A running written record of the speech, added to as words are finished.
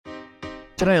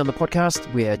Today on the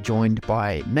podcast, we are joined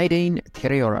by Nadine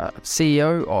Tereora,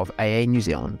 CEO of AA New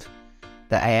Zealand.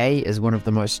 The AA is one of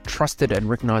the most trusted and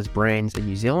recognised brands in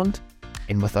New Zealand,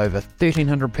 and with over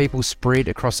 1,300 people spread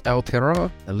across Aotearoa,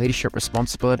 the leadership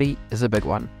responsibility is a big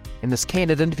one. In this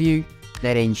candid interview,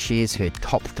 Nadine shares her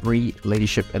top 3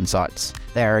 leadership insights.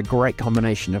 They are a great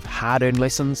combination of hard-earned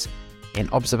lessons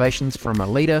and observations from a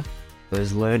leader who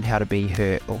has learned how to be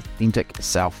her authentic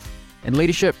self. In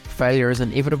leadership, failure is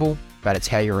inevitable, but it's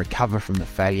how you recover from the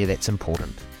failure that's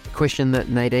important. The question that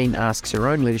Nadine asks her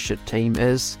own leadership team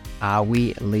is, are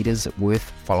we leaders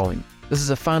worth following? This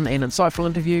is a fun and insightful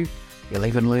interview. You'll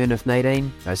even learn if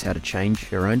Nadine knows how to change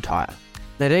her own tyre.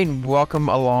 Nadine, welcome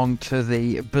along to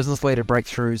the Business Leader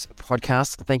Breakthroughs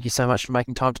podcast. Thank you so much for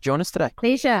making time to join us today.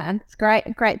 Pleasure. It's great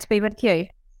to be with you.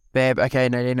 Bab, okay,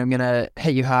 Nadine, I'm going to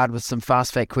hit you hard with some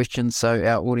fast fact questions so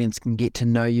our audience can get to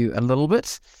know you a little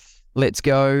bit. Let's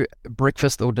go.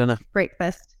 Breakfast or dinner?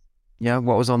 Breakfast. Yeah,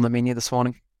 what was on the menu this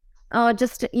morning? Oh,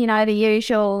 just, the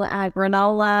usual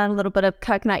granola, a little bit of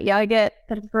coconut yogurt,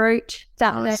 bit of fruit.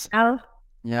 Nice.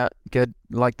 Yeah, good.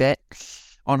 Like that.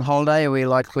 On holiday, are we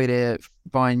likely to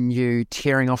find you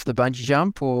tearing off the bungee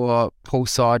jump or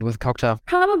poolside with a cocktail?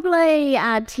 Probably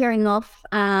tearing off,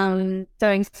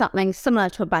 doing something similar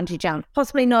to a bungee jump.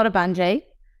 Possibly not a bungee,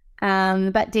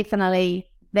 but definitely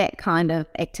that kind of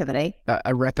activity.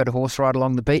 A rapid horse ride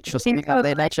along the beach or something of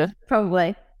that nature?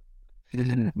 Probably.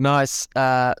 Nice.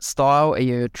 Style, are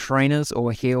you a trainers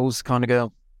or heels kind of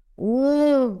girl?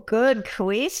 Ooh, good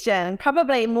question.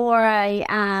 Probably more a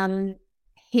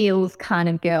heels kind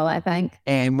of girl, I think.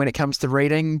 And when it comes to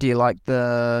reading, do you like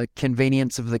the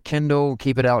convenience of the Kindle,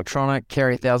 keep it electronic,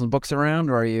 carry 1,000 books around,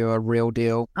 or are you a real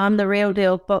deal? I'm the real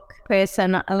deal book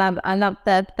person. I love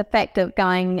the fact of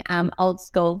going old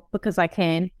school because I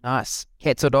can. Nice.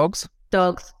 Cats or dogs?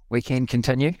 Dogs. We can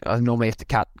continue. I normally have to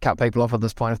cut people off at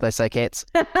this point if they say cats.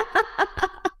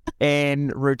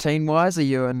 And routine-wise, are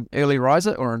you an early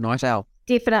riser or a night owl?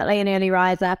 Definitely an early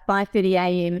riser, 5:30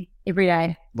 a.m. every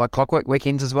day. Like clockwork,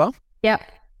 weekends as well? Yep.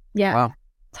 Yeah. Wow.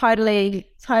 Totally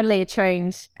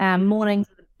attuned. Mornings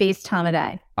are the best time of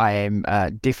day. I am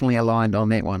definitely aligned on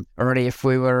that one. Already, if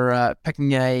we were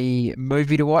picking a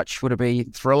movie to watch, would it be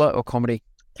thriller or comedy?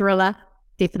 Thriller,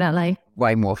 definitely.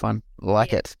 Way more fun.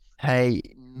 Like it. Hey,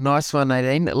 nice one,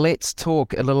 Nadine. Let's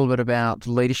talk a little bit about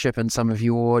leadership and some of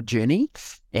your journey.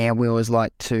 And we always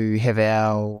like to have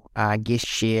our guests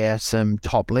share some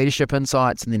top leadership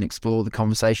insights and then explore the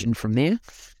conversation from there.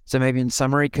 So maybe in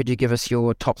summary, could you give us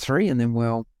your top 3 and then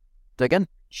we'll dig in?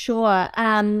 Sure.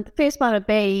 The first one would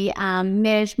be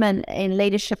management and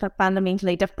leadership are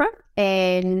fundamentally different.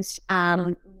 And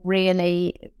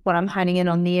really what I'm honing in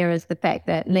on there is the fact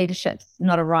that leadership's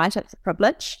not a right, it's a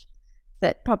privilege.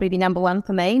 That'd probably be number 1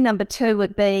 for me. Number 2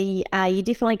 would be you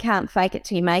definitely can't fake it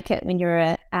till you make it when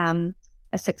you're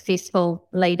a successful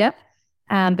leader,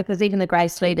 because even the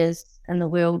greatest leaders in the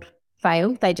world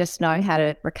fail. They just know how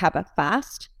to recover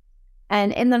fast.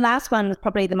 And the last one was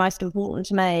probably the most important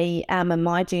to me in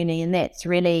my journey, and that's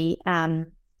really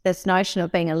this notion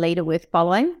of being a leader worth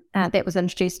following. That was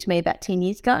introduced to me about 10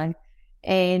 years ago,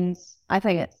 and I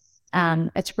think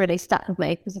it's really stuck with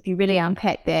me because if you really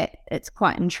unpack that, it's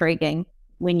quite intriguing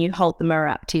when you hold the mirror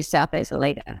up to yourself as a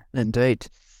leader. Indeed.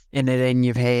 And then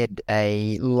you've had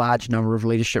a large number of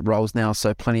leadership roles now,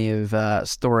 so plenty of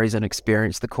stories and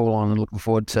experience to call on, and looking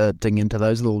forward to digging into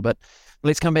those a little bit.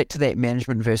 Let's come back to that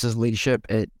management versus leadership.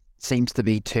 It seems to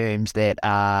be terms that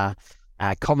are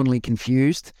commonly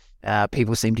confused.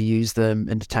 People seem to use them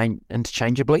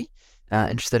interchangeably.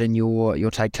 Interested in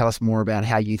your take. Tell us more about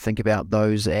how you think about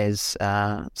those as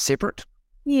separate.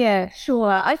 Yeah,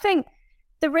 sure. I think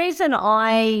the reason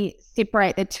I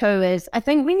separate the two is I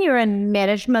think when you're in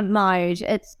management mode,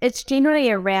 it's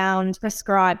generally around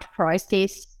prescribed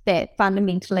process that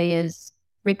fundamentally is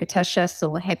repetitious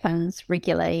or happens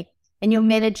regularly, and you're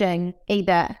managing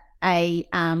either a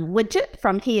widget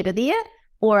from here to there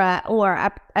or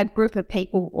a group of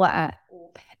people or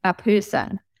a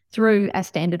person through a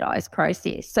standardized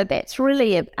process. So that's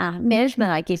really management,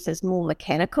 I guess, is more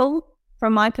mechanical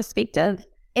from my perspective.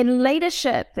 In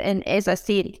leadership, and as I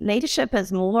said, leadership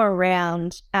is more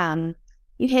around I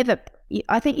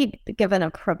think you're given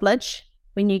a privilege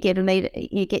when you get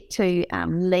to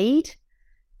lead,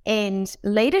 and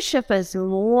leadership is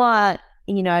more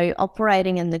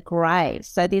operating in the grey.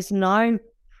 So there's no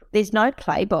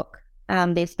playbook,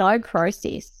 there's no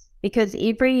process, because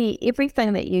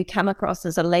everything that you come across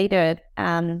as a leader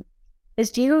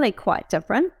is generally quite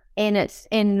different. And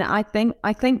I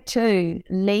think too,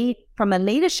 from a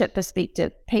leadership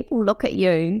perspective, people look at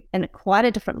you in quite a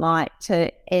different light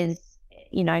to as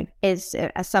as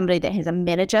somebody that has a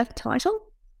manager title.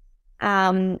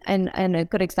 And a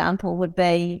good example would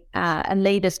be a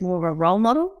lead is more of a role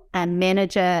model, and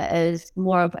manager is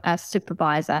more of a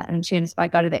supervisor in terms of I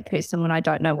go to that person when I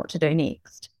don't know what to do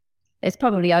next. It's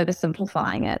probably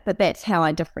oversimplifying it, but that's how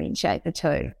I differentiate the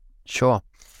two. Sure.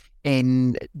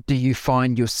 And do you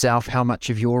find yourself how much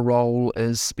of your role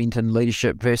is spent in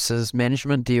leadership versus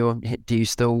management? Do you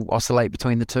still oscillate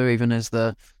between the two, even as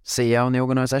the CEO in the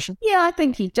organisation? Yeah, I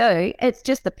think you do. It's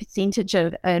just the percentage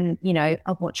of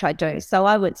which I do. So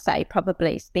I would say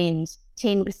probably spend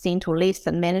 10% or less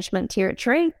in management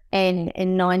territory and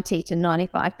 90 to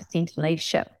 95% in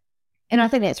leadership. And I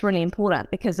think that's really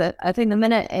important because I think the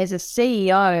minute as a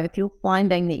CEO, if you're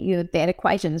finding that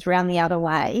equation's round the other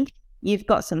way, you've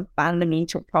got some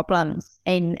fundamental problems.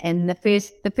 And the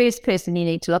first person you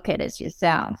need to look at is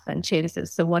yourself in terms of,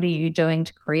 so what are you doing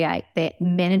to create that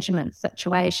management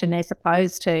situation as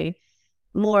opposed to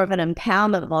more of an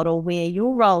empowerment model where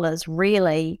your role is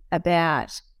really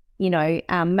about,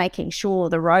 making sure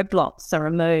the roadblocks are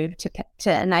removed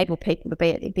to enable people to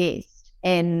be at their best.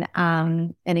 And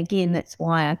again, that's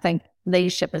why I think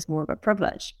leadership is more of a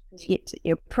privilege.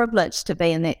 You're privileged to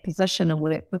be in that position and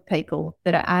work with people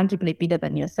that are arguably better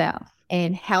than yourself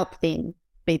and help them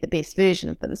be the best version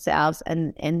of themselves.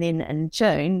 And then in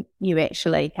June, you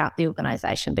actually help the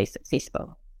organisation be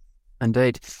successful.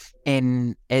 Indeed.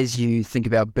 And as you think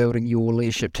about building your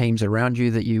leadership teams around you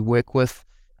that you work with,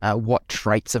 what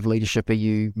traits of leadership are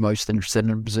you most interested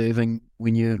in observing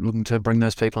when you're looking to bring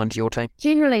those people into your team?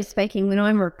 Generally speaking, when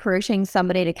I'm recruiting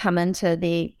somebody to come into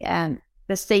the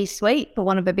C-suite, for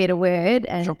want of a better word,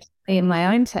 and sure. In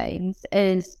my own teams,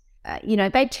 is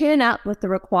they turn up with the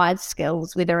required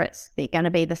skills, whether it's they're going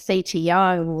to be the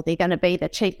CTO or they're going to be the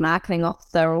chief marketing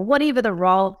officer or whatever the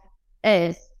role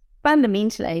is.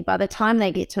 Fundamentally, by the time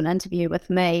they get to an interview with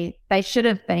me, they should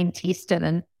have been tested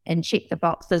and check the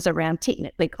boxes around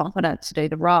technically competent to do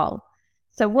the role.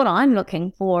 So what I'm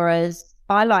looking for is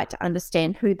I like to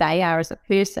understand who they are as a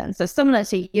person. So similar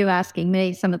to you asking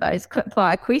me some of those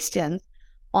quick-fire questions,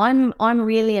 I'm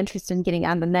really interested in getting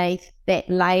underneath that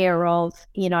layer of,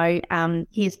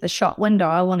 here's the shop window.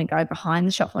 I want to go behind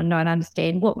the shop window and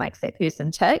understand what makes that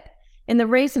person tick. And the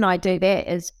reason I do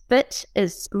that is fit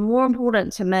is more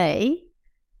important to me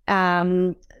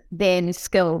than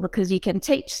skill, because you can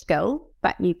teach skill,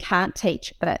 but you can't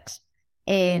teach fit.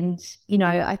 And,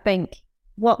 I think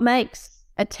what makes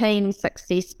a team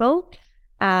successful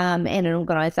and an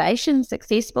organisation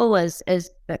successful is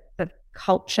the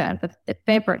culture, the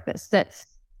fabric that sits,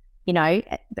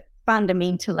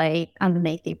 fundamentally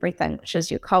underneath everything, which is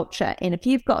your culture. And if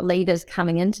you've got leaders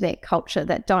coming into that culture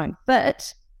that don't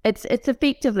fit, it's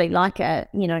effectively like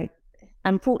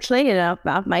unfortunately, and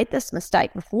I've made this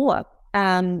mistake before.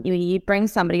 You bring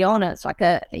somebody on, it's like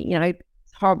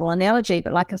horrible analogy,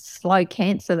 but like a slow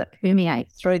cancer that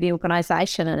permeates through the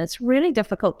organisation, and it's really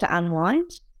difficult to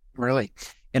unwind. Really?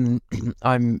 And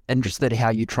I'm interested in how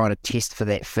you try to test for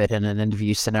that fit in an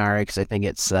interview scenario, because I think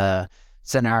it's a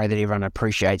scenario that everyone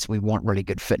appreciates. We want really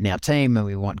good fit in our team and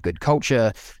we want good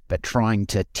culture, but trying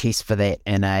to test for that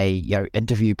in a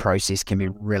interview process can be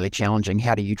really challenging.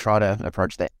 How do you try to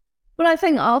approach that? Well, I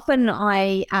think often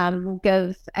I will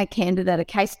give a candidate a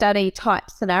case study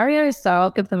type scenario. So I'll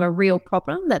give them a real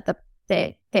problem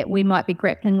that we might be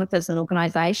grappling with as an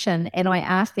organisation, and I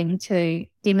ask them to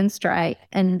demonstrate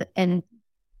in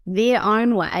their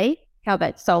own way how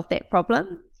they'd solve that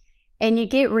problem. And you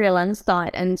get real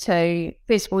insight into,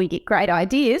 first of all, you get great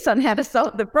ideas on how to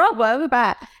solve the problem,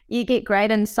 but you get great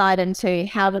insight into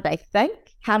how do they think,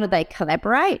 how do they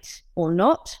collaborate or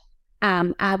not.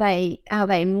 Are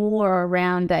they more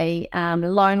around a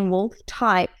lone wolf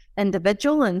type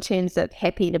individual in terms of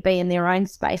happy to be in their own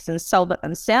space and solve it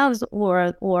themselves,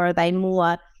 or are they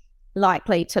more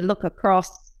likely to look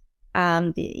across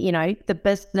the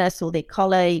business or their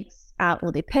colleagues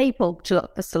or their people to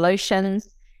look for solutions?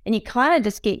 And you kind of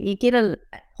just get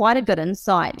quite a good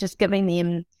insight just giving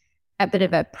them a bit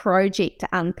of a project to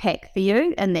unpack for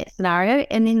you in that scenario.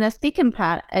 And then the second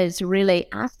part is really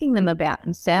asking them about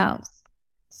themselves.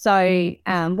 So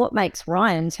what makes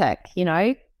Ryan tick?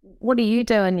 What do you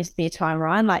do in your spare time,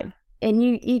 Ryan? And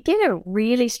you get a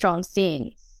really strong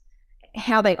sense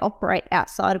how they operate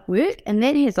outside of work, and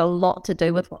that has a lot to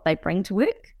do with what they bring to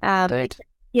work.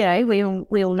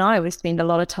 We all know we spend a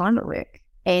lot of time at work,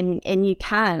 and you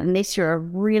can't, unless you're a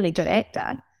really good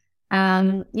actor,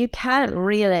 you can't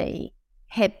really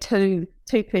have two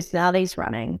personalities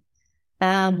running.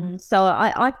 So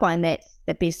I find that's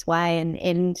the best way,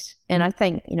 and I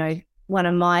think one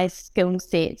of my skill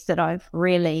sets that I've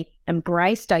really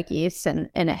embraced, I guess, and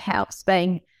it helps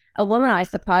being a woman, I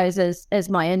suppose, is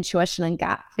my intuition and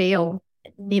gut feel.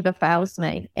 It never fails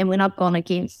me. And when I've gone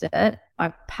against it,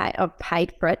 I've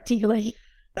paid for it dearly.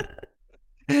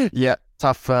 Yeah,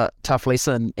 tough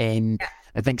lesson. And Yeah.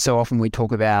 I think so often we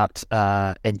talk about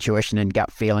intuition and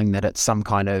gut feeling, that it's some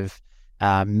kind of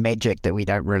magic that we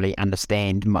don't really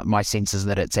understand. My sense is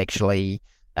that it's actually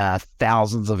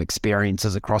thousands of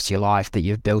experiences across your life that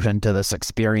you've built into this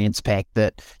experience pack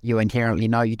that you inherently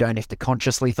know. You don't have to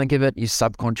consciously think of it. Your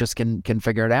subconscious can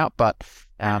figure it out, but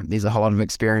there's a whole lot of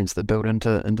experience that built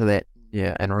into that.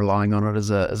 Yeah, and relying on it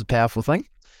is a powerful thing.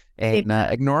 And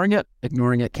ignoring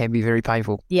it can be very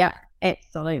painful. Yeah,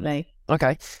 absolutely.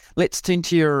 Okay, let's turn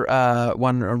to your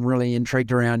one I'm really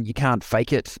intrigued around. You can't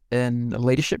fake it in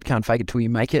leadership. Can't fake it till you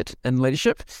make it in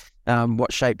leadership.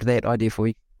 What shaped that idea for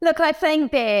you? Look, I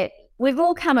think that we've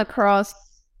all come across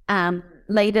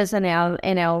leaders in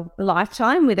our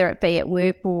lifetime, whether it be at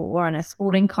work or in a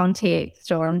sporting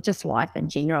context or in just life in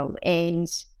general. And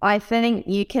I think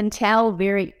you can tell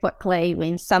very quickly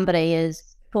when somebody is,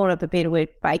 for want of a better word,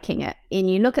 faking it. And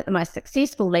you look at the most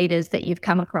successful leaders that you've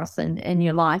come across in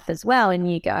your life as well, and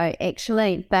you go,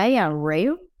 actually, they are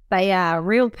real. They are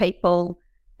real people.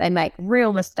 They make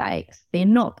real mistakes. They're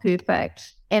not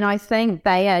perfect. And I think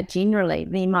they are generally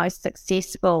the most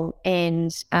successful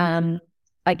and,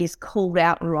 I guess, called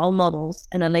out role models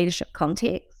in a leadership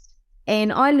context.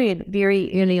 And I learned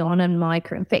very early on in my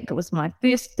career. In fact, it was my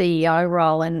first CEO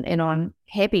role, and I'm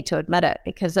happy to admit it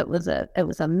because it was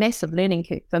a massive learning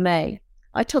curve for me.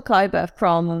 I took over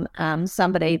from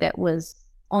somebody that was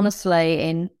honestly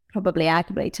and probably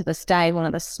arguably to this day one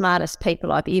of the smartest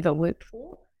people I've ever worked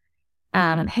for.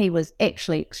 He was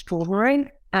actually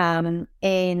extraordinary,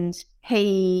 and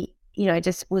he,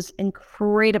 just was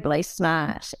incredibly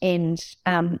smart. And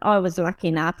I was lucky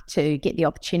enough to get the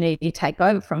opportunity to take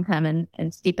over from him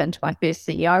and step into my first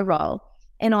CEO role.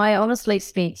 And I honestly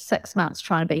spent 6 months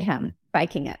trying to be him,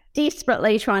 faking it,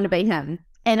 desperately trying to be him.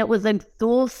 And it was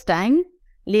exhausting,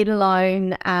 let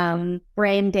alone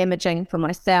brand damaging for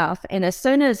myself. And as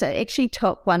soon as it actually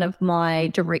took one of my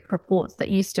direct reports that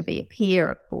used to be a peer,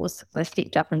 of course, I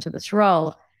stepped up into this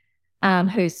role,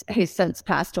 who's since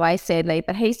passed away, sadly.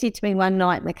 But he said to me one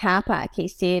night in the car park, he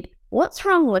said, "What's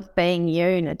wrong with being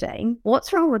you, Nadine?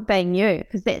 What's wrong with being you?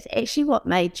 Because that's actually what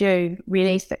made you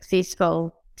really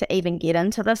successful to even get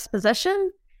into this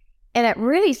position." And it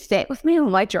really sat with me on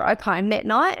my drive home that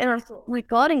night. And I thought, my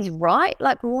God, he's right.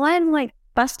 Like, why am I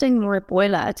busting my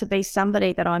boiler to be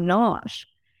somebody that I'm not?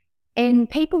 And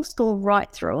people saw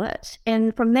right through it.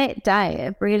 And from that day,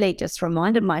 it really just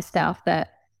reminded myself that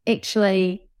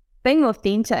actually being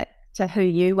authentic to who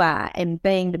you are and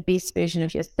being the best version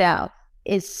of yourself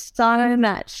is so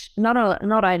much not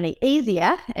only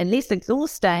easier and less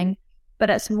exhausting, but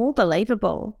it's more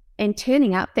believable. And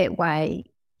turning up that way,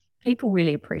 people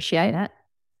really appreciate it.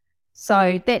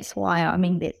 So that's why,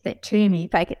 that's that term, you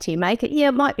fake it till you make it. Yeah,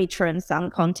 it might be true in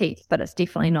some contexts, but it's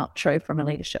definitely not true from a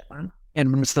leadership one.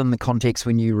 And within the context,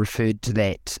 when you referred to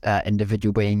that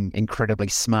individual being incredibly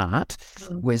smart,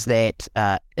 was that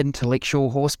intellectual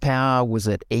horsepower? Was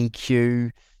it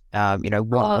EQ?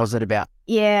 What was it about?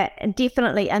 Yeah,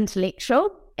 definitely intellectual.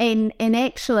 And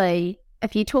actually,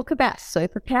 if you talk about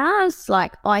superpowers,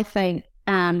 like I think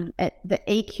the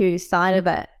EQ side of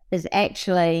it is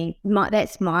actually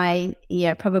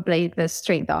probably the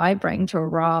strength that I bring to a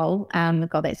role.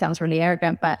 God, that sounds really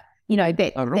arrogant, but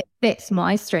that's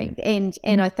my strength. And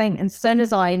I think as soon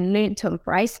as I learned to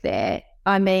embrace that,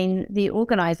 the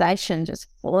organisation just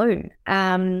flew.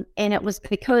 And it was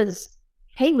because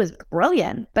he was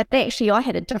brilliant, but actually I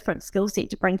had a different skill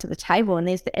set to bring to the table. And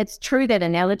it's true, that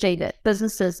analogy that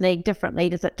businesses need different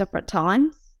leaders at different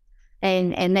times.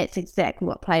 And that's exactly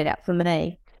what played out for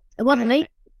me. It wasn't me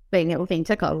being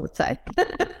authentic, I would say.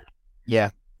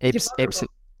 Yeah, absolutely.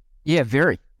 Yeah,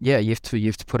 very. Yeah, you have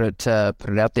to put it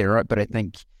out there, right? But I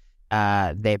think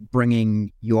that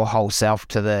bringing your whole self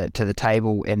to the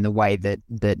table in the way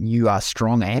that you are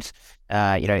strong at,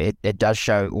 it does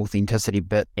show authenticity.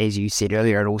 But as you said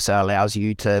earlier, it also allows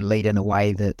you to lead in a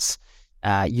way that's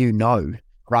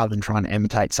rather than trying to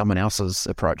imitate someone else's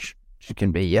approach, which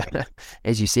can be,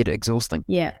 as you said, exhausting.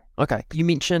 Yeah. Okay. You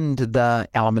mentioned the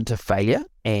element of failure,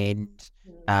 and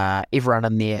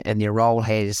everyone in their role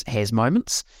has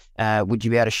moments. Would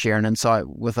you be able to share an insight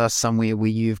with us somewhere where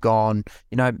you've gone,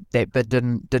 that bit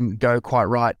didn't go quite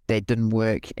right, that didn't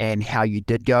work, and how you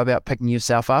did go about picking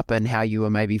yourself up and how you were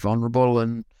maybe vulnerable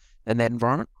in that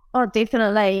environment? Oh,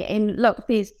 definitely. And look,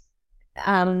 there's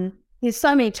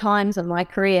so many times in my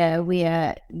career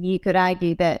where you could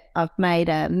argue that I've made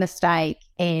a mistake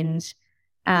and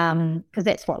because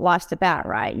that's what life's about,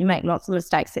 right? You make lots of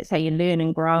mistakes. That's how you learn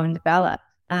and grow and develop.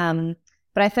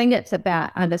 But I think it's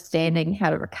about understanding how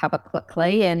to recover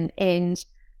quickly. And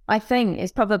I think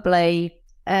it's probably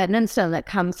an incident that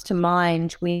comes to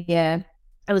mind where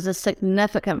it was a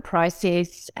significant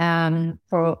process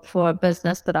for a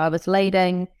business that I was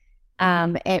leading.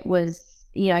 It was,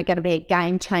 going to be a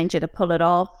game changer to pull it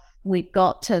off. We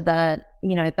got to the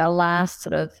last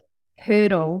sort of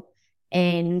hurdle,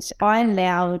 and I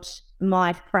allowed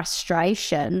my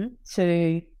frustration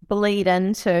to bleed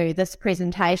into this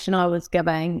presentation I was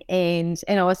giving, and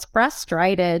I was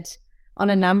frustrated on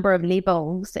a number of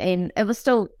levels, and it was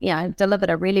still, delivered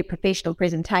a really professional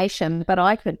presentation, but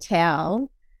I could tell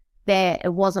that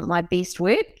it wasn't my best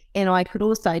work, and I could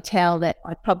also tell that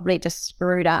I probably just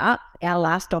screwed up our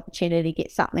last opportunity to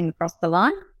get something across the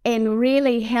line. And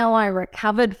really how I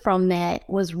recovered from that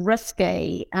was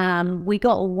risky. We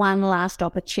got one last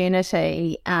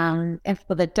opportunity for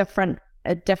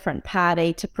a different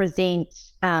party to present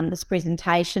this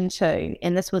presentation to,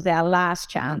 and this was our last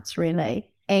chance really.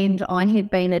 And I had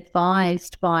been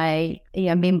advised by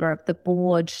a member of the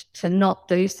board to not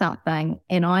do something,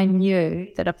 and I knew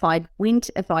that if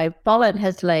I followed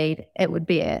his lead, it would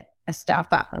be a stuff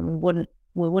up, and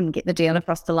we wouldn't get the deal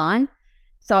across the line.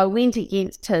 So I went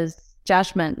against his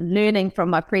judgment, learning from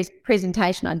my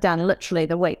presentation I'd done literally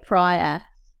the week prior,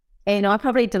 and I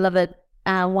probably delivered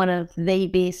one of the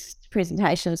best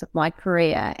presentations of my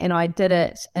career, and I did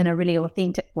it in a really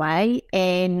authentic way,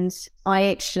 and I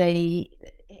actually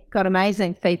got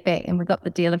amazing feedback, and we got the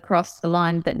deal across the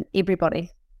line. That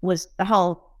the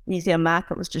whole New Zealand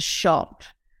market was just shocked.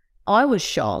 I was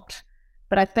shocked,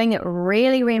 but I think it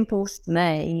really reinforced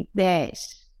me that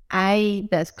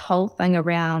this whole thing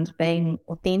around being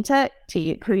authentic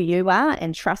to who you are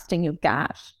and trusting your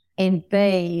gut, and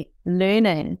B,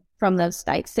 learning from the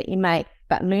mistakes that you make,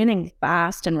 but learning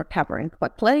fast and recovering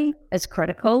quickly is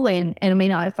critical. And I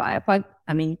mean,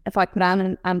 if I could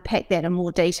unpack that in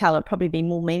more detail, it'd probably be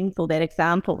more meaningful, that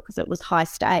example, because it was high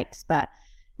stakes, but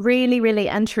really, really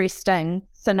interesting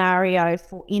scenario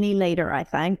for any leader, I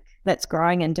think, that's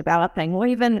growing and developing, or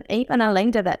even a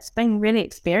leader that's been really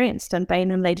experienced and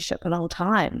been in leadership a long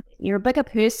time. You're a bigger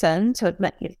person to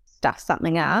admit you've stuffed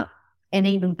something up, and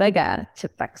even bigger to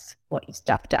fix what you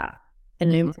stuffed up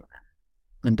and learn from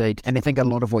it. Indeed. And I think a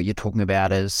lot of what you're talking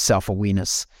about is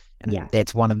self-awareness. And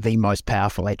that's one of the most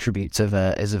powerful attributes of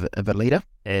a leader,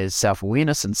 is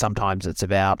self-awareness. And sometimes it's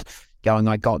about going,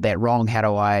 I got that wrong. How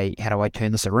do I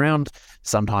turn this around?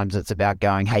 Sometimes it's about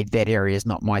going, hey, that area is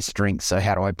not my strength. So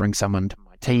how do I bring someone to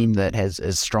my team that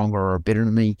is stronger or better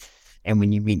than me? And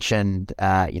when you mentioned,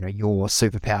 your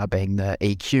superpower being the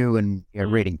EQ and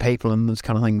reading people and those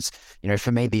kind of things,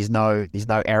 for me, there's no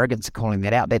arrogance in calling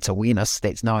that out. That's awareness.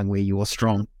 That's knowing where you're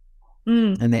strong,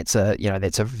 and that's a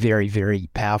very, very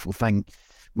powerful thing.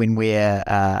 When we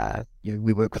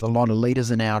work with a lot of leaders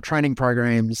in our training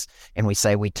programs, and we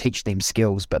say we teach them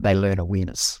skills, but they learn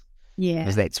awareness. Yeah,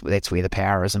 because that's where the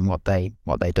power is in what they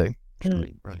do.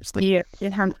 Yeah,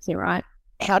 you're 100% right.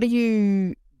 How do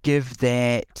you give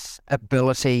that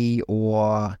ability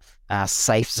or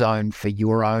safe zone for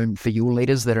your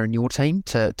leaders that are in your team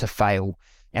to fail?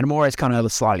 And I'm always kind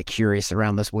of slightly curious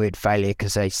around this word failure,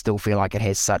 because I still feel like it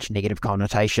has such negative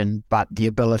connotation, but the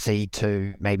ability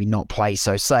to maybe not play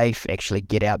so safe, actually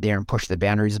get out there and push the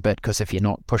boundaries a bit, because if you're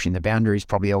not pushing the boundaries,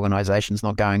 probably the organization's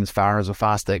not going as far as or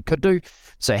fast as it could do.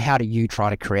 So how do you try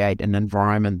to create an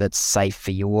environment that's safe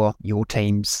for your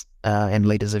teams and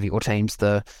leaders of your teams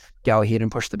to go ahead and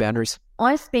push the boundaries?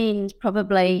 I spend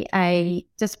probably a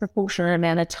disproportionate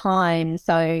amount of time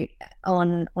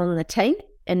on the team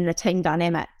and the team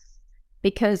dynamics,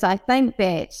 because I think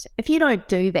that if you don't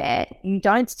do that, you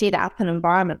don't set up an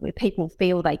environment where people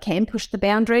feel they can push the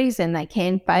boundaries and they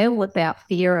can fail without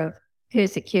fear of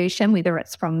persecution, whether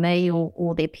it's from me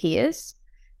or their peers.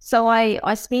 So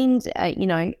I spend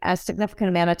a significant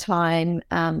amount of time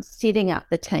setting up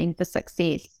the team for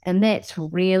success, and that's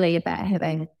really about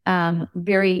having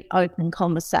very open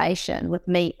conversation with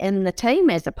me in the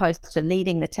team, as opposed to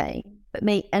leading the team, but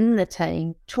me in the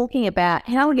team, talking about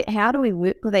how do we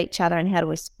work with each other, and how do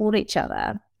we support each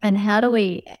other, and how do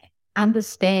we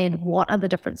understand what are the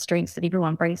different strengths that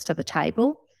everyone brings to the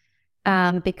table,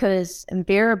 because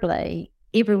invariably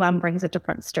everyone brings a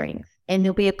different strength. And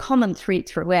there'll be a common thread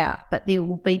throughout, but there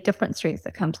will be different strengths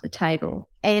that come to the table.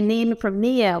 And then from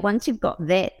there, once you've got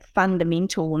that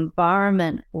fundamental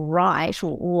environment right,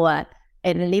 or at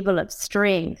a level of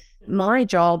strength, My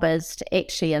job is to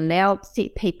actually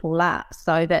set people up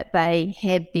so that they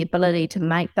have the ability to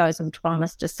make those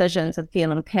autonomous decisions and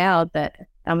feel empowered.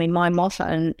 My motto,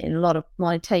 and a lot of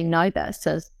my team know this,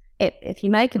 is if you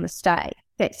make a mistake,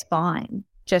 that's fine.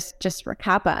 Just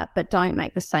recover, but don't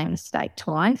make the same mistake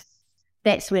twice.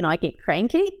 That's when I get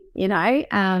cranky, and I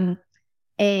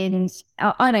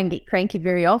don't get cranky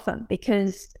very often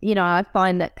because, I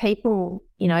find that people,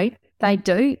 they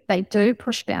do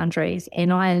push boundaries,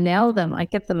 and I allow them, I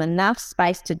give them enough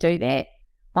space to do that.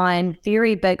 I'm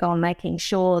very big on making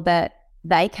sure that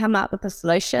they come up with the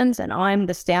solutions, and I'm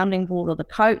the sounding board or the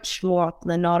coach more often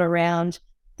than not around,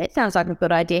 that sounds like a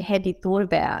good idea, have you thought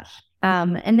about?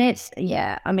 And that's,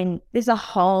 there's a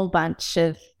whole bunch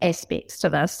of aspects to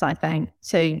this, I think,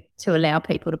 to allow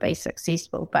people to be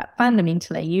successful. But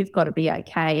fundamentally, you've got to be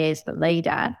okay as the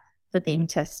leader for them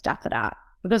to stuff it up,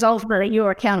 because ultimately you're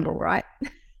accountable, right?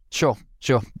 Sure.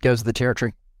 Goes with the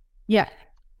territory. Yeah.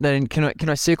 Then can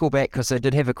I circle back, because I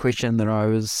did have a question that I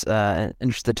was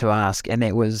interested to ask, and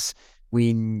that was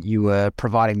when you were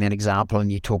providing that example and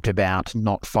you talked about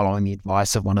not following the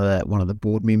advice of one of the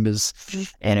board members.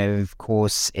 And of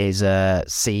course, as a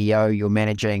CEO, you're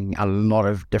managing a lot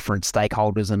of different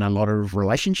stakeholders and a lot of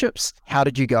relationships. How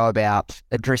did you go about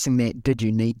addressing that? Did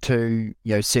you need to,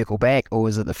 circle back, or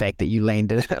was it the fact that you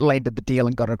landed the deal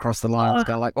and got it across the line? It was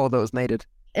kind of like all that was needed.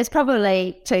 It's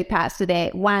probably two parts to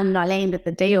that. One, I landed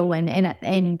the deal and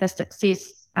the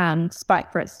success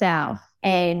spoke for itself.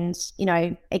 And,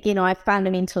 again, I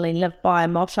fundamentally live by a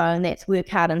motto, and that's work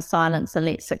hard in silence and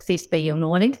let success be your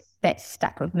noise. That's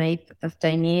stuck with me for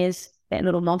 15 years, that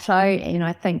little motto, and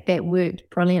I think that worked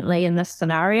brilliantly in this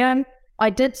scenario.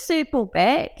 I did circle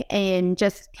back and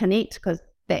just connect, because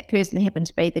that person happened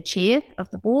to be the chair of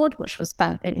the board, which was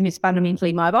who's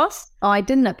fundamentally my boss. I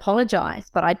didn't apologise,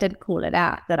 but I did call it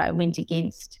out that I went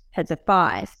against his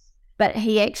advice. But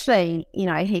he actually,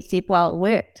 he said, well, it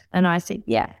worked. And I said,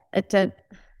 yeah, it did.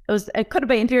 It could have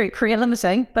been very career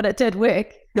limiting, but it did work.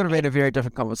 Could have been a very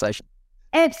different conversation.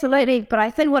 Absolutely. But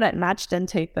I think what it nudged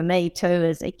into for me too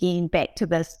is, again, back to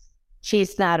this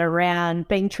chestnut around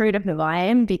being true to who I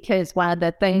am, because one of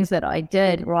the things that I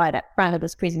did right up front of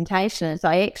this presentation is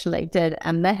I actually did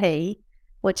a mihi,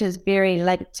 which is very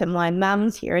linked to my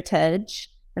mum's heritage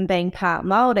and being part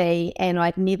Māori, and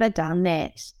I'd never done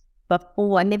that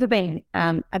before.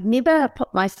 I've never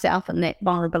put myself in that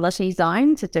vulnerability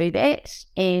zone to do that,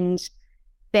 and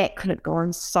that could have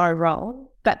gone so wrong.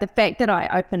 But the fact that I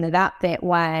opened it up that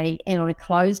way and I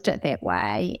closed it that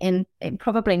way, and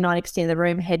probably 90% of the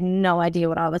room had no idea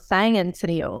what I was saying in Te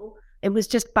Reo, it was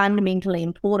just fundamentally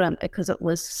important, because it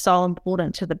was so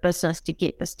important to the business to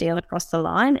get this deal across the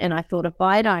line. And I thought, if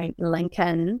I don't link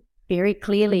in very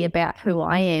clearly about who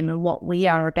I am and what we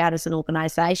are about as an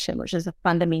organisation, which is a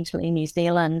fundamentally New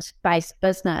Zealand-based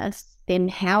business, then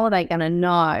how are they going to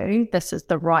know this is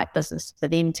the right business for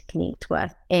them to connect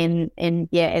with? And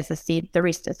as I said, the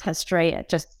rest is history.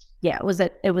 It was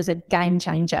a game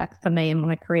changer for me in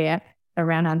my career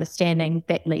around understanding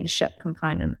that leadership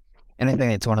component. And I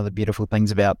think that's one of the beautiful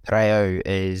things about Te Reo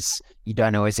is you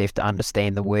don't always have to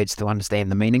understand the words to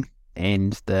understand the meaning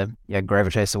and the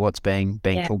gravitas of what's being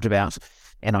talked about.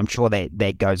 And I'm sure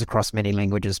that goes across many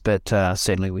languages, but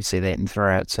certainly we see that in Te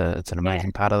Reo. It's an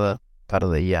amazing part of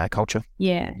the culture.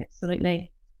 Yeah,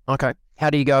 absolutely. Okay. How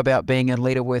do you go about being a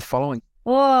leader worth following?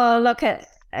 Oh, look,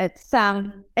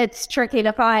 it's tricky.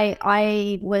 Look,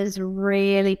 I was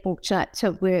really fortunate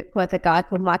to work with a guy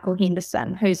called Michael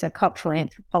Henderson, who's a cultural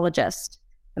anthropologist.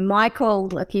 And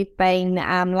Michael, if you've been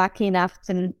lucky enough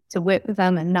to work with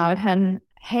him and know him,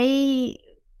 he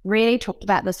really talked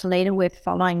about this leader worth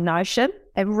following notion.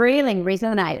 It really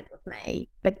resonated with me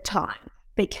big time,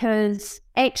 because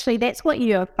actually that's what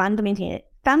you are fundamentally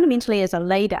as a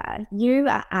leader. You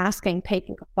are asking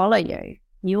people to follow you.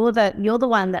 You're the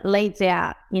one that leads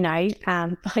out, if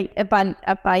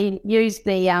I use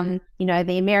the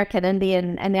the American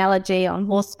Indian analogy on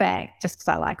horseback, just because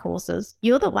I like horses,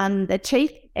 you're the one, the chief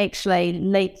actually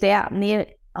leads out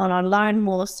on a lone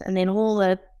horse, and then all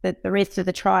the rest of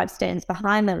the tribe stands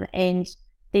behind them, and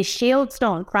their shield's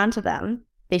not in front of them,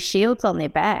 their shield's on their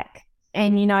back.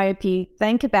 And, if you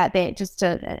think about that just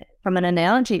from an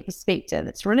analogy perspective,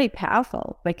 it's really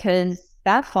powerful, because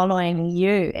they're following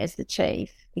you as the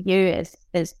chief, you as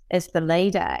the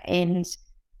leader. And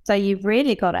so you've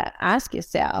really got to ask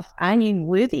yourself, are you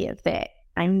worthy of that?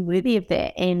 I'm worthy of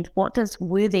that. And what does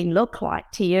worthy look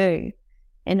like to you?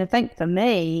 And I think for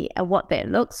me, what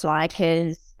that looks like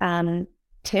is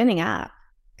turning up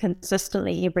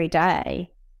consistently every day.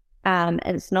 And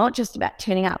it's not just about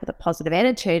turning up with a positive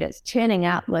attitude, it's turning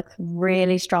up with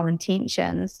really strong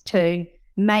intentions to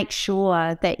make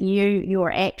sure that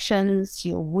your actions,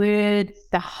 your words,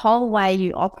 the whole way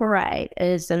you operate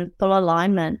is in full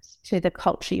alignment to the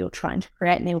culture you're trying to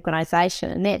create in the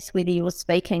organisation. And that's whether you're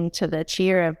speaking to the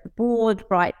chair of the board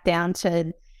right down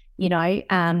to,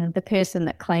 the person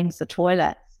that cleans the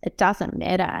toilets. It doesn't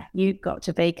matter. You've got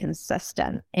to be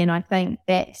consistent. And I think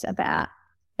that's a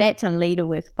leader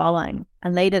worth following,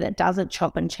 a leader that doesn't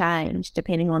chop and change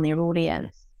depending on their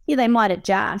audience. Yeah, they might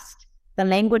adjust the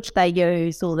language they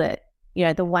use or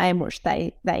the way in which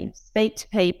they speak to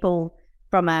people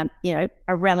from a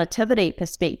relativity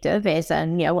perspective, as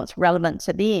in, what's relevant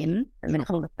to them in the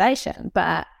conversation.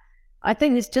 But I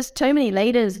think there's just too many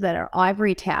leaders that are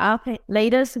ivory tower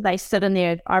leaders. They sit in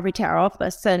their ivory tower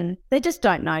office and they just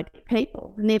don't know their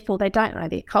people, and therefore they don't know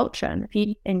their culture.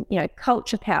 And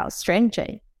culture powers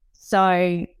strategy.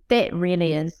 So that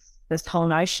really is this whole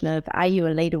notion of, are you a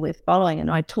leader worth following?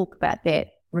 And I talk about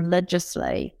that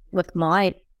religiously with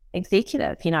my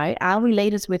executive. Are we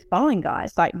leaders worth following,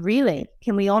 guys? Like, really,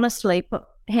 can we honestly put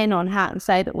hand on heart and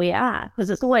say that we are? Because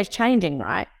it's always changing,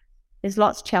 right? There's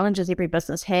lots of challenges every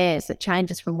business has. It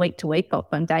changes from week to week,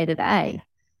 often day to day.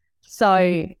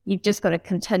 So you've just got to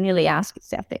continually ask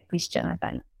yourself that question, I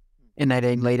think. In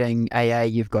Nadine, leading AA,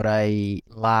 you've got a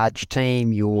large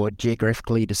team, you're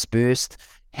geographically dispersed.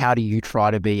 How do you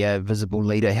try to be a visible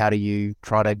leader? How do you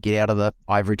try to get out of the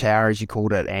ivory tower, as you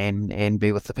called it, and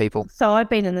be with the people? So I've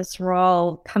been in this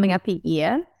role coming up a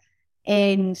year,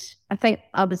 and I think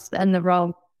I was in the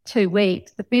role 2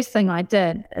 weeks. The first thing I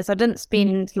did is I didn't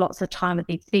spend lots of time with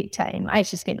the exec team. I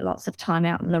actually spent lots of time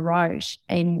out in the road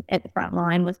and at the front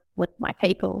line with my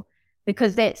people,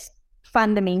 because that's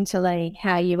fundamentally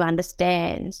how you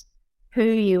understand who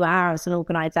you are as an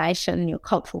organisation, your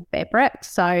cultural fabric.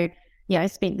 So, I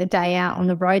spent the day out on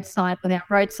the roadside with our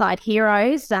roadside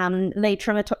heroes. Lee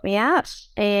Trimmer took me out,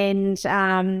 and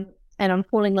I'm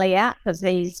calling Lee out because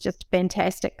he's just a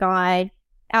fantastic guy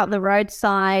out the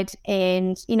roadside.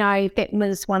 And, that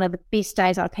was one of the best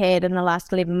days I've had in the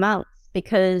last 11 months,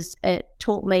 because it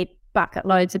taught me bucket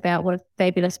loads about what a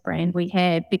fabulous brand we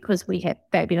have, because we have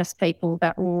fabulous people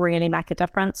that really make a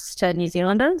difference to New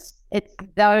Zealanders. It's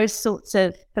those sorts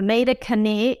of, for me to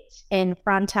connect and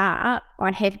front up,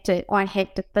 I have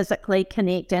to physically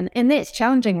connect, and that's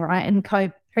challenging, right? In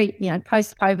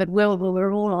post-COVID world where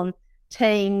we're all on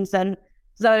Teams and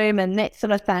Zoom and that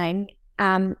sort of thing,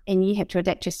 and you have to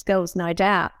adapt your skills, no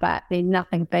doubt, but there's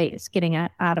nothing beats getting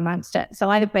out amongst it. So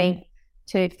I've been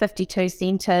to 52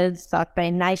 centres. I've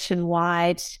been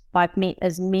nationwide. I've met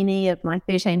as many of my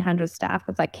 1,300 staff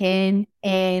as I can,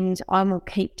 and I will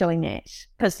keep doing that,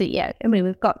 because,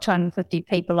 we've got 250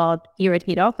 people odd here at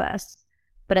head office,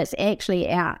 but it's actually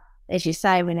out, as you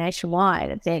say, we're nationwide.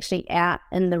 It's actually out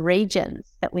in the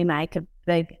regions that we make a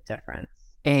big difference.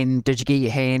 And did you get your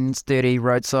hands dirty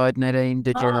roadside, Nadine?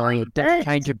 Did you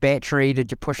change your battery? Did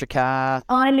you push a car?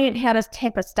 I learned how to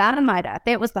tap a starter motor.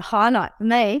 That was the highlight for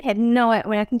me. Had no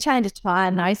idea. I can change a tyre,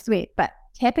 no sweat, but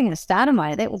tapping a starter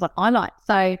motor, that was a highlight.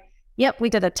 So, we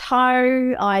did a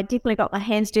tow. I definitely got my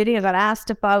hands dirty. I got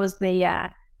asked if I was the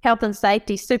health and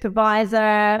safety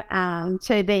supervisor,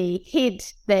 to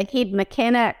the head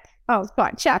mechanic. I was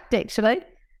quite chuffed, actually.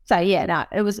 So,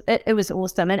 it was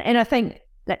awesome. And I think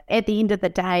that at the end of the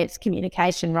day, it's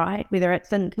communication, right? Whether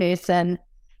it's in person,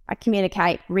 I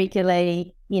communicate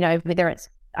regularly, whether it's,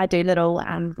 I do little little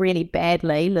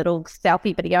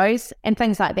selfie videos and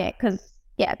things like that, because,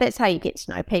 that's how you get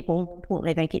to know people. More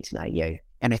importantly, they get to know you.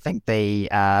 And I think the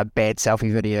bad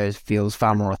selfie videos feels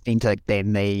far more authentic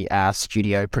than the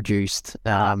studio produced,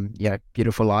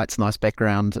 beautiful lights, nice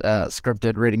background,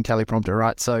 scripted, reading teleprompter,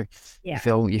 right? So you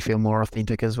feel more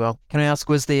authentic as well. Can I ask,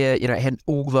 was there, had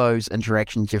all those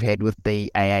interactions you've had with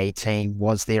the AA team,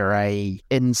 was there a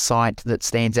insight that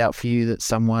stands out for you that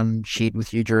someone shared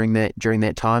with you during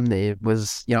that time? There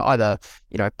was, either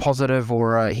positive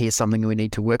or here's something we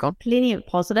need to work on? Plenty of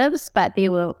positives, but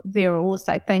there were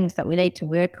also things that we need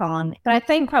to work on. But I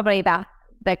think probably about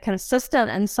the consistent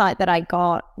insight that I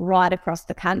got right across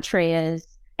the country is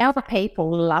our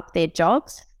people love their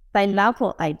jobs. They love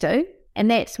what they do.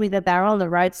 And that's whether they're on the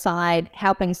roadside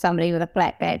helping somebody with a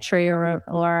flat battery or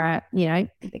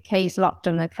the keys locked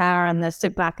in the car in the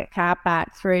supermarket car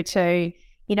park, through to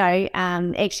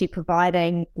actually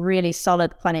providing really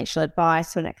solid financial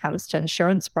advice when it comes to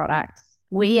insurance products.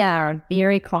 We are a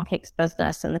very complex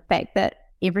business, and the fact that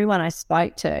everyone I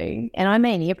spoke to, and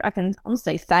I can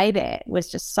honestly say that, was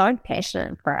just so passionate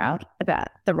and proud about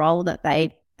the role that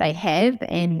they have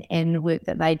and the work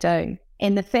that they do.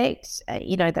 And the fact,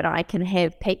 that I can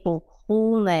have people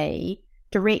call me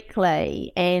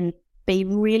directly and be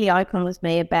really open with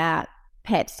me about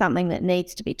perhaps something that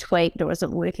needs to be tweaked or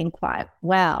isn't working quite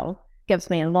well, gives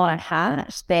me a lot of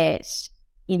heart that,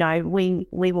 you know, we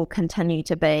will continue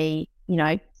to be, you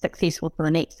know, successful for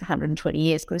the next 120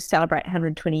 years, because we celebrate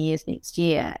 120 years next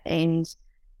year. And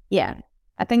yeah,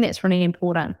 I think that's really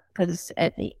important, because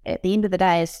at the end of the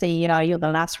day, as CEO, you're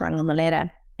the last rung on the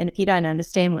ladder. And if you don't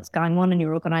understand what's going on in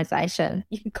your organisation,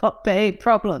 you've got big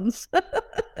problems.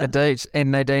 Indeed.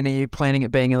 And Nadine, are you planning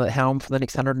at being at the helm for the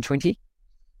next 120?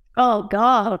 Oh,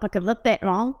 God, if I could live that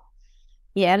long.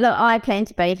 Yeah, look, I plan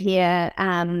to be here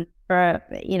for,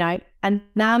 you know, a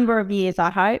number of years, I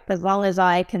hope. As long as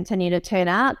I continue to turn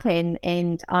up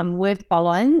and I'm worth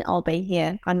following, I'll be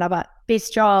here. I love it.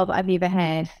 Best job I've ever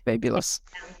had. Fabulous.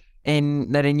 And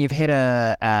Nadine, you've had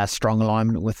a strong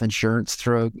alignment with insurance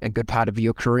through a good part of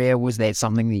your career. Was that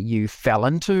something that you fell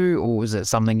into, or was it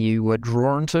something you were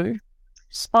drawn to?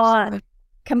 I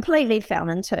completely fell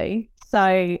into. So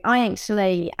I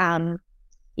actually,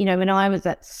 you know, when I was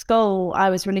at school, I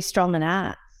was really strong in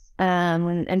arts.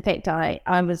 In fact,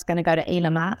 I was going to go to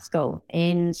Elam Art School,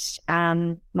 and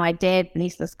my dad,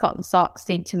 bless his cotton socks,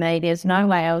 said to me, there's no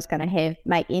way I was going to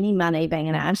make any money being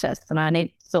an artist, and I need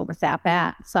to sort myself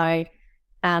out. So,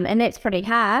 and that's pretty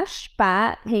harsh,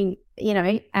 but he, you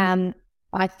know,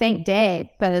 I thank Dad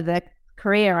for the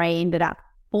career I ended up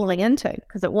falling into,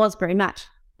 because it was very much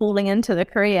falling into the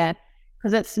career,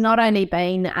 because it's not only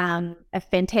been a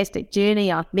fantastic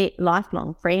journey. I've met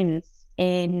lifelong friends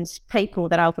and people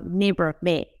that I would never have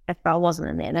met if I wasn't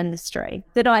in that industry.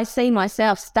 Did I see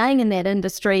myself staying in that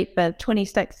industry for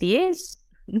 26 years?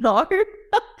 No.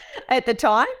 At the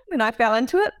time when I fell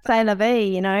into it, c'est la vie,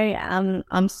 you know,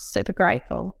 I'm super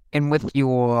grateful. And with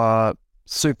your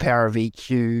superpower of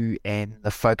EQ and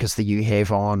the focus that you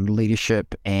have on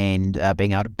leadership and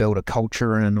being able to build a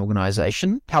culture in an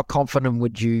organisation, how confident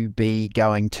would you be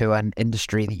going to an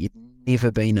industry that you'd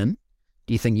never been in?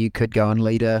 Do you think you could go and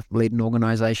lead an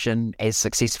organisation as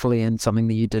successfully in something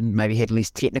that you didn't maybe had less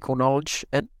technical knowledge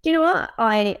in? You know what?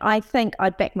 I think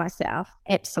I'd back myself,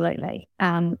 absolutely.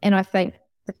 And I think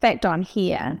the fact I'm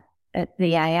here at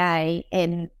the AA,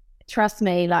 and trust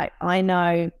me, like, I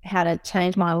know how to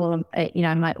change my oil,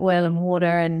 my oil and water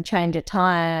and change a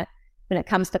tyre. When it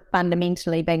comes to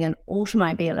fundamentally being an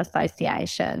automobile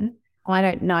association, I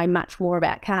don't know much more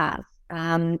about cars.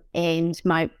 And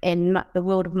the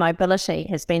world of mobility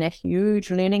has been a huge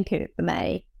learning curve for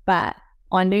me, but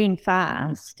I learn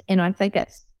fast, and I think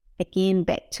it's, again,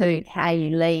 back to how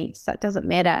you lead. So it doesn't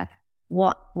matter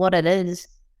what it is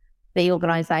the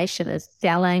organisation is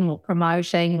selling or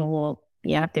promoting, or,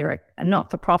 you know, if they're a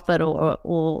not-for-profit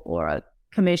or a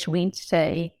commercial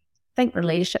entity. I think the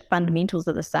leadership fundamentals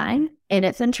are the same. And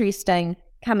it's interesting,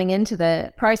 coming into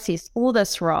the process for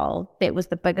this role, that was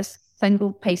the biggest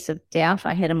single piece of doubt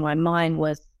I had in my mind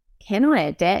was, can I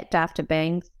adapt after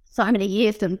being so many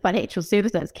years in financial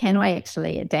services? Can I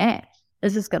actually adapt?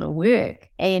 Is this going to work?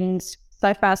 And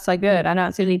so far, so good. I know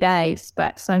it's early days,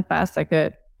 but so far, so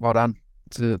good. Well done.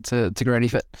 It's a great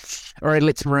effort. All right,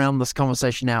 let's round this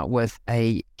conversation out with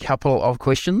a couple of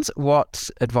questions. What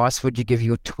advice would you give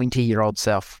your 20-year-old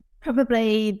self?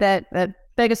 Probably the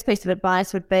biggest piece of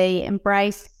advice would be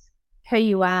embrace who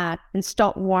you are and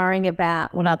stop worrying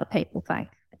about what other people think.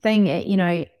 I think, you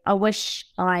know, I wish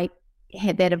I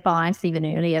had that advice even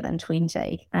earlier than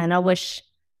 20. And I wish,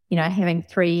 you know, having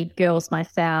 3 girls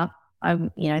myself,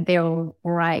 they're all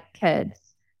great kids,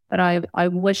 but I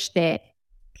wish that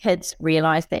kids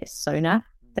realise that sooner,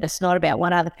 that it's not about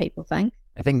what other people think.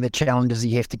 I think the challenge is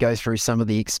you have to go through some of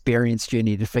the experience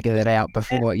journey to figure that out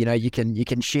before, you know, you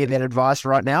can share that advice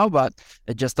right now, but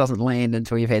it just doesn't land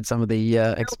until you've had some of the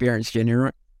experience journey,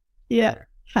 right? Yeah.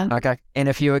 Okay. And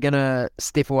if you were going to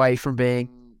step away from being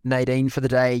Nadine for the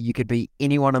day, you could be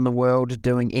anyone in the world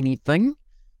doing anything,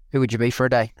 who would you be for a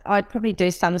day? I'd probably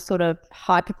do some sort of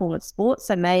high performance sport,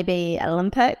 so maybe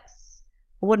Olympics.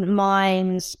 I wouldn't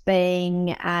mind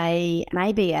being a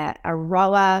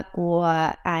rower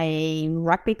or a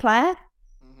rugby player.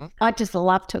 Mm-hmm. I'd just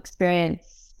love to experience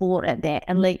sport at that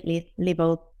elite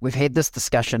level. We've had this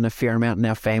discussion a fair amount in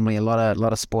our family, a lot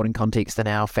of sporting context in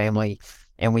our family,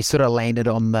 and we sort of landed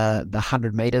on the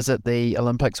 100 metres at the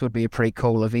Olympics would be a pretty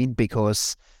cool event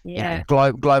because you know,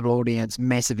 global audience,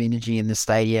 massive energy in the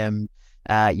stadium.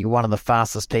 You're one of the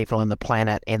fastest people on the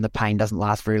planet, and the pain doesn't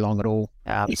last very long at all.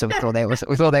 So we thought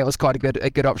that was quite a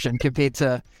good option compared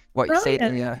to what you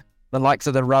said. The likes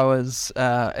of the rowers,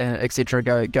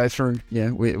 etc. Go through. Yeah,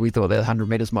 we thought that 100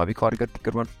 meters might be quite a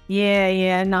good one.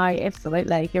 Yeah, no,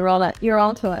 absolutely. You're on it. You're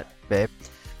onto it. Yeah.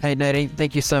 Hey Nadine,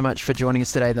 thank you so much for joining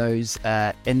us today. Those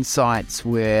insights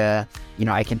were,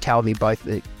 I can tell they're both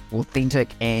authentic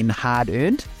and hard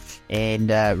earned. and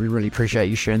we really appreciate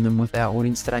you sharing them with our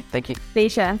audience today. Thank you.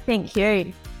 Pleasure. Thank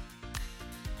you.